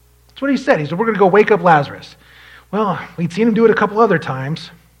 That's what he said. He said, we're going to go wake up Lazarus. Well, we'd seen him do it a couple other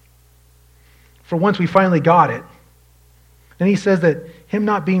times. For once, we finally got it. And he says that him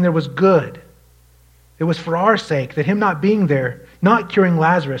not being there was good. It was for our sake that him not being there, not curing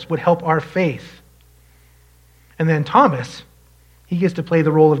Lazarus, would help our faith. And then Thomas, he gets to play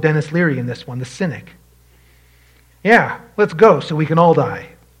the role of Dennis Leary in this one, the cynic. Yeah, let's go so we can all die.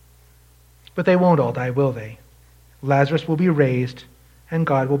 But they won't all die, will they? Lazarus will be raised, and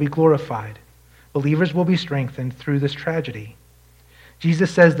God will be glorified. Believers will be strengthened through this tragedy. Jesus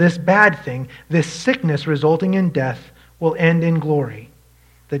says this bad thing, this sickness resulting in death, will end in glory.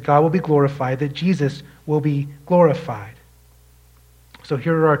 That God will be glorified, that Jesus will be glorified. So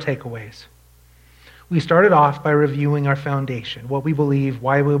here are our takeaways. We started off by reviewing our foundation, what we believe,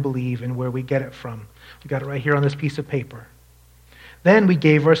 why we believe, and where we get it from. We got it right here on this piece of paper. Then we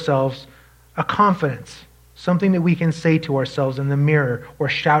gave ourselves a confidence, something that we can say to ourselves in the mirror or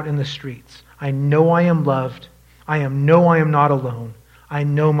shout in the streets. I know I am loved. I know I am not alone. I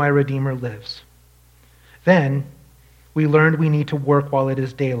know my Redeemer lives. Then we learned we need to work while it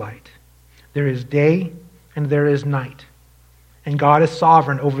is daylight. There is day and there is night. And God is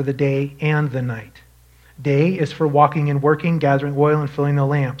sovereign over the day and the night. Day is for walking and working, gathering oil and filling the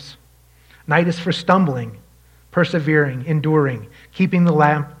lamps. Night is for stumbling, persevering, enduring, keeping the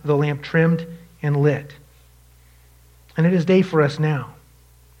lamp trimmed and lit. And it is day for us now.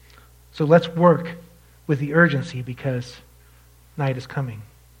 So let's work with the urgency because night is coming.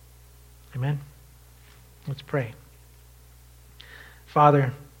 Amen? Let's pray.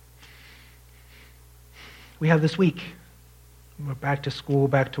 Father, we have this week. We're back to school,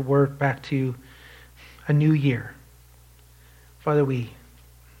 back to work, back to a new year. Father, we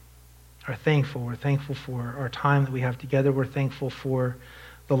are thankful. We're thankful for our time that we have together. We're thankful for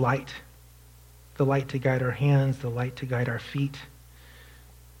the light to guide our hands, the light to guide our feet.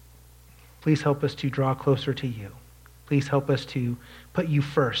 Please help us to draw closer to you. Please help us to put you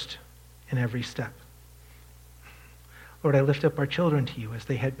first in every step. Lord, I lift up our children to you as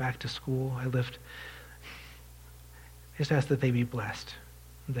they head back to school. I just ask that they be blessed,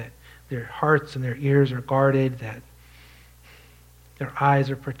 that their hearts and their ears are guarded, that their eyes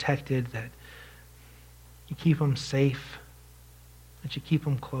are protected, that you keep them safe, that you keep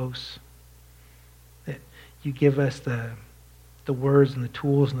them close, that you give us the words and the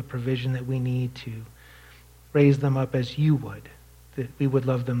tools and the provision that we need to raise them up as you would, that we would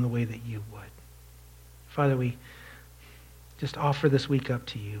love them the way that you would. Father, we just offer this week up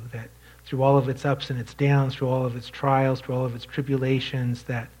to you, that through all of its ups and its downs, through all of its trials, through all of its tribulations,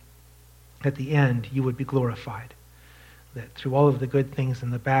 that at the end you would be glorified. That through all of the good things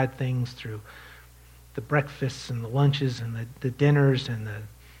and the bad things, through the breakfasts and the lunches and the dinners and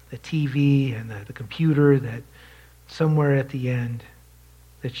the TV and the computer, that somewhere at the end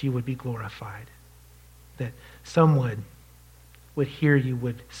that you would be glorified. That someone would hear you,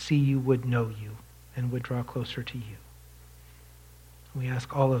 would see you, would know you, and would draw closer to you. We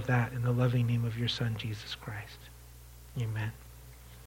ask all of that in the loving name of your Son, Jesus Christ. Amen.